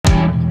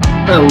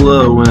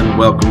Hello and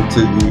welcome to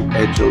the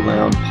Edge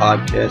Around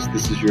podcast.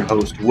 This is your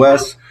host,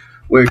 Wes,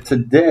 where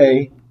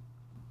today,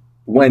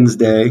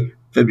 Wednesday,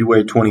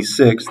 February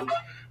 26th,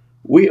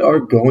 we are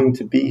going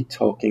to be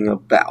talking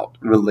about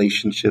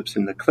relationships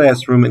in the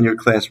classroom and your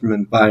classroom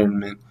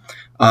environment.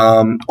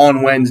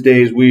 On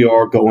Wednesdays, we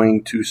are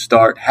going to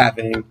start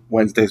having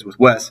Wednesdays with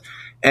Wes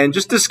and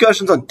just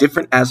discussions on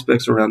different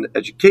aspects around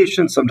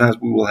education. Sometimes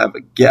we will have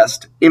a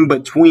guest in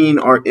between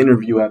our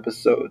interview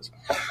episodes.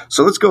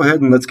 So let's go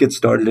ahead and let's get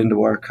started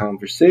into our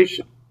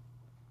conversation.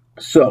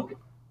 So,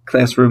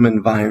 classroom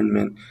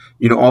environment.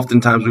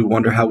 Oftentimes we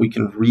wonder how we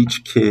can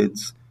reach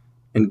kids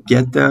and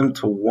get them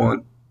to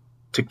want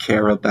to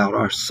care about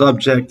our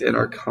subject and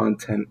our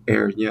content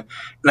area.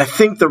 And I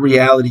think the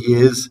reality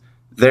is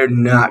they're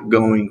not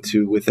going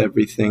to with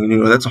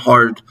everything. That's a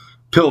hard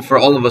pill for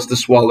all of us to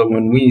swallow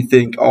when we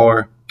think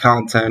our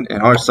content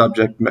and our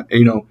subject,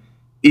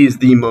 is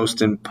the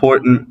most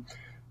important.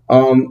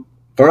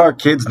 For our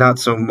kids, not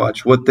so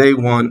much. What they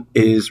want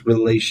is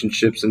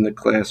relationships in the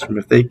classroom.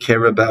 If they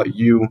care about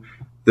you,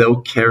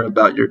 they'll care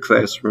about your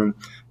classroom.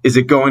 Is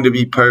it going to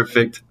be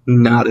perfect?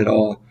 Not at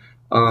all.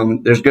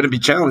 There's going to be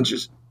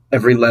challenges.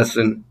 Every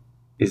lesson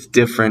is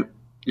different.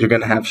 You're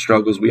going to have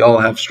struggles. We all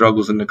have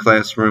struggles in the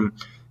classroom,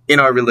 in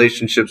our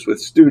relationships with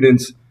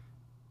students,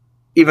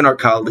 even our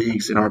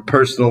colleagues, in our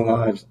personal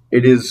lives.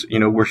 It is,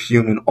 we're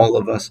human, all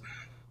of us.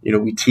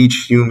 We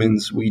teach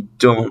humans. We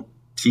don't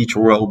teach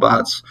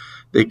robots.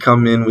 They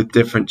come in with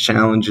different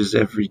challenges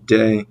every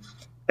day.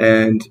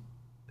 And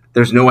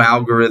there's no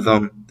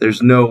algorithm.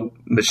 There's no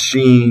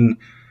machine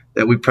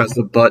that we press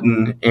a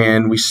button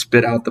and we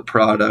spit out the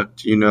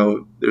product.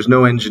 There's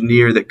no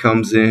engineer that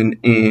comes in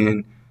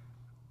and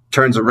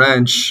turns a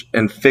wrench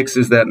and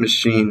fixes that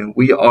machine.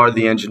 We are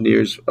the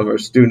engineers of our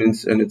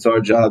students, and it's our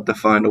job to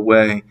find a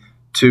way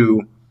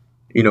to,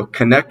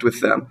 connect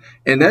with them.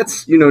 And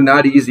that's,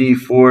 not easy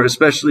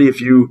especially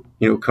if you,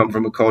 come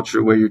from a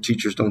culture where your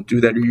teachers don't do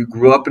that, or you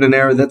grew up in an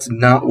era that's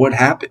not what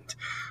happened.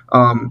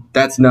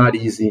 That's not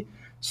easy.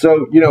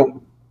 So,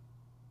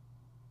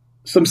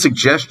 some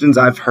suggestions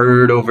I've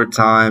heard over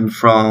time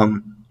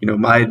from,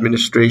 my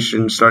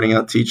administration starting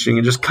out teaching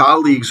and just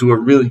colleagues who are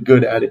really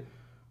good at it.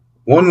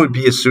 One would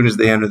be as soon as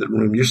they enter the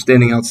room, you're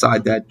standing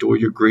outside that door,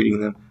 you're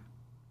greeting them.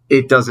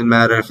 It doesn't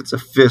matter if it's a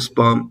fist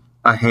bump,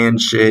 a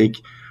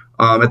handshake.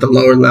 At the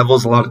lower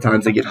levels, a lot of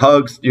times they get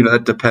hugs.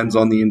 That depends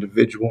on the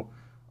individual.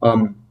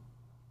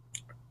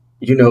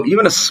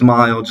 Even a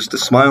smile, just a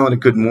smile and a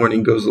good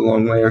morning goes a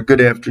long way, or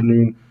good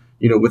afternoon,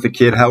 with a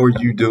kid. How are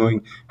you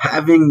doing?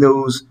 Having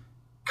those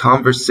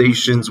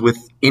conversations with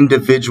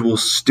individual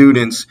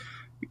students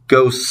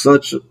goes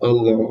such a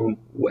long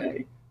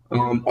way.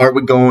 Are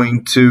we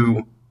going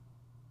to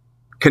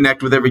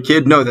connect with every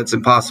kid? No, that's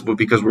impossible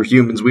because we're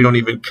humans. We don't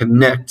even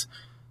connect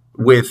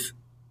with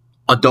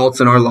adults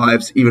in our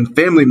lives, even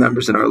family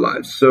members in our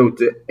lives. So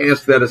to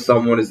ask that of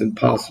someone is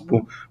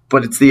impossible,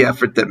 but it's the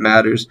effort that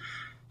matters.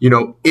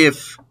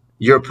 If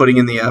you're putting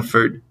in the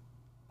effort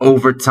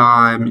over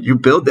time, you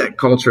build that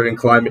culture and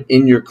climate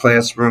in your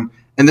classroom,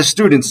 and the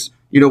students,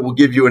 will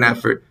give you an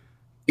effort.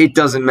 It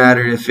doesn't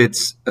matter if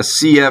it's a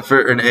C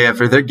effort or an A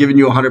effort. They're giving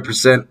you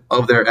 100%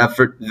 of their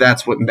effort.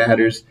 That's what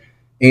matters.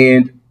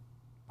 And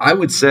I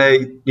would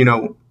say,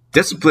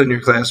 discipline in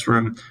your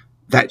classroom,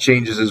 that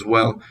changes as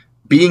well.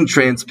 Being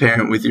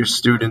transparent with your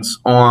students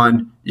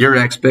on your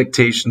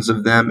expectations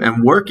of them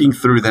and working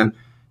through them.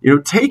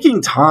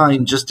 Taking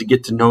time just to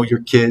get to know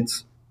your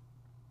kids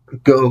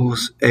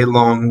goes a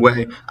long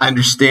way. I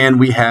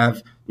understand we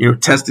have,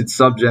 tested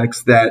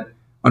subjects that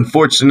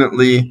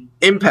unfortunately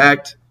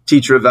impact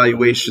teacher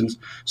evaluations.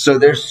 So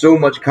there's so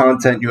much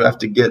content you have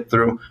to get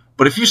through.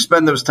 But if you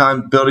spend those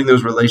time building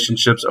those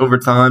relationships over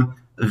time,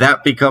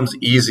 that becomes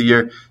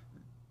easier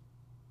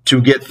to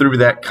get through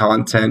that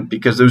content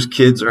because those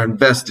kids are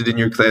invested in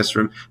your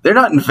classroom. They're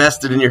not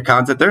invested in your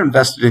content. They're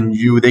invested in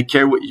you. They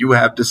care what you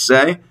have to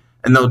say,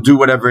 and they'll do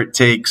whatever it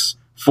takes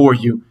for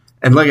you.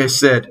 And like I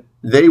said,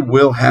 they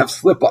will have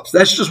slip-ups.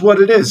 That's just what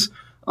it is.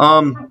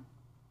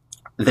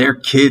 They're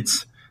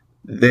kids.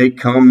 They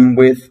come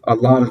with a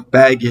lot of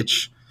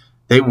baggage.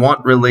 They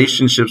want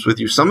relationships with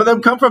you. Some of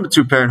them come from a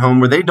two-parent home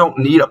where they don't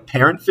need a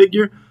parent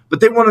figure, but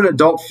they want an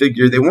adult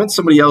figure. They want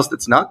somebody else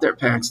that's not their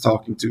parents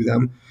talking to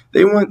them.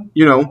 They want,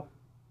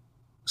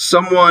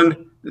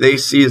 someone they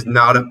see as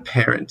not a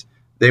parent.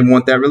 They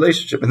want that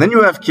relationship. And then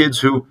you have kids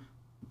who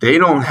they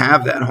don't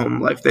have that home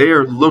life. They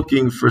are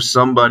looking for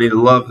somebody to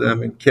love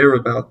them and care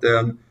about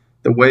them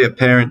the way a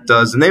parent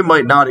does. And they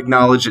might not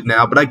acknowledge it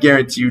now, but I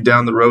guarantee you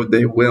down the road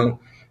they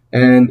will.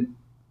 And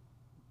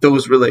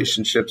those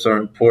relationships are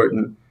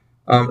important.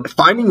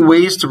 Finding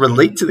ways to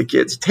relate to the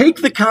kids.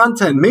 Take the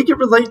content, make it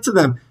relate to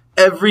them.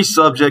 Every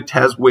subject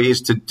has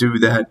ways to do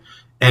that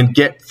and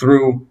get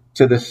through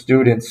to the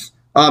students.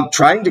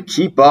 Trying to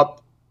keep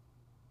up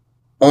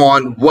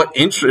on what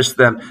interests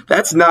them.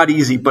 That's not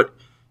easy, but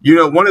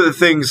one of the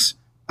things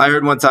I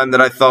heard one time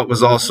that I thought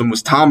was awesome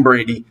was Tom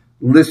Brady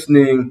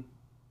listening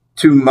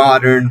to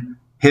modern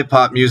hip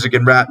hop music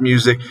and rap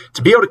music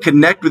to be able to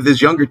connect with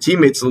his younger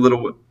teammates a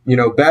little,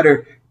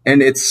 better.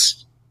 And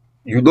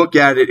you look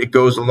at it, it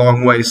goes a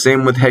long way.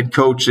 Same with head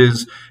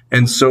coaches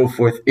and so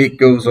forth. It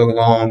goes a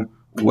long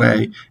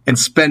way. And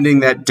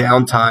spending that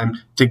downtime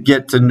to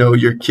get to know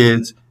your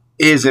kids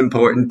is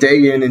important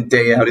day in and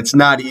day out. It's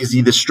not easy.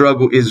 The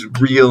struggle is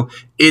real.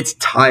 It's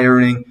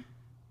tiring,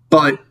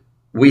 but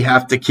we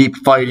have to keep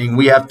fighting.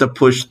 We have to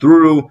push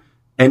through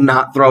and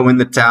not throw in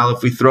the towel.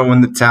 If we throw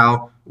in the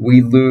towel,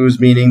 we lose,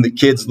 meaning the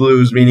kids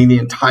lose, meaning the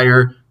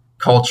entire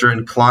culture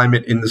and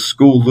climate in the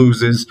school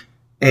loses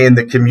and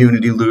the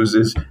community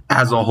loses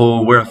as a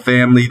whole. We're a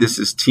family. This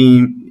is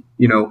team,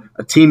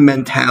 a team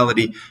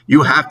mentality.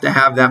 You have to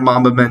have that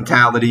Mamba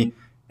mentality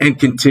and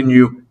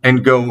continue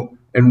and go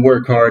and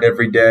work hard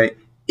every day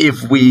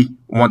if we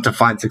want to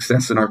find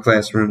success in our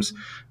classrooms.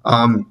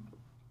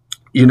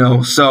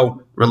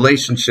 So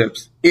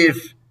relationships,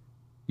 if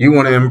you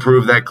want to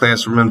improve that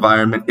classroom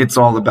environment, it's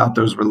all about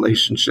those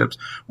relationships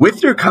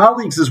with your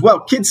colleagues as well.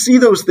 Kids see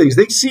those things.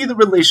 They see the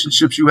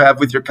relationships you have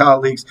with your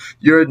colleagues,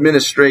 your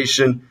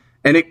administration,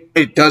 and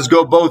it does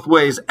go both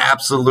ways,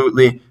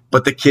 absolutely.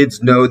 But the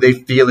kids know, they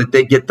feel it,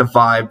 they get the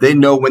vibe. They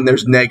know when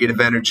there's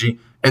negative energy,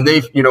 and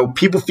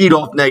people feed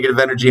off negative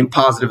energy and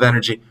positive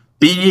energy.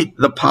 Be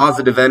the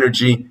positive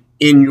energy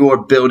in your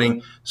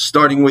building,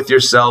 starting with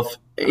yourself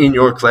in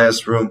your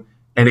classroom,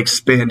 and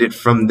expand it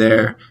from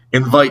there.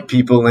 Invite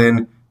people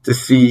in to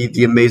see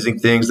the amazing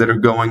things that are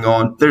going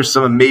on. There's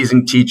some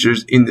amazing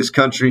teachers in this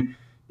country,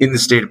 in the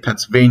state of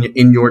Pennsylvania,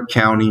 in York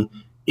County,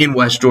 in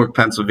West York,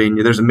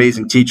 Pennsylvania. There's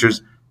amazing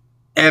teachers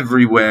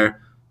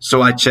everywhere.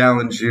 So I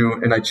challenge you,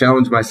 and I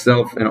challenge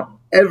myself and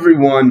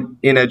everyone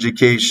in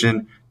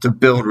education to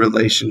build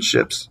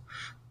relationships.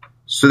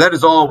 So that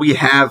is all we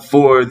have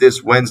for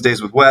this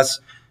Wednesdays with Wes.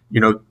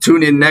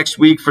 Tune in next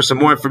week for some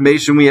more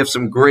information. We have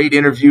some great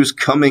interviews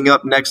coming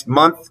up next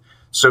month.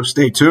 So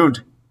stay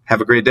tuned.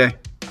 Have a great day.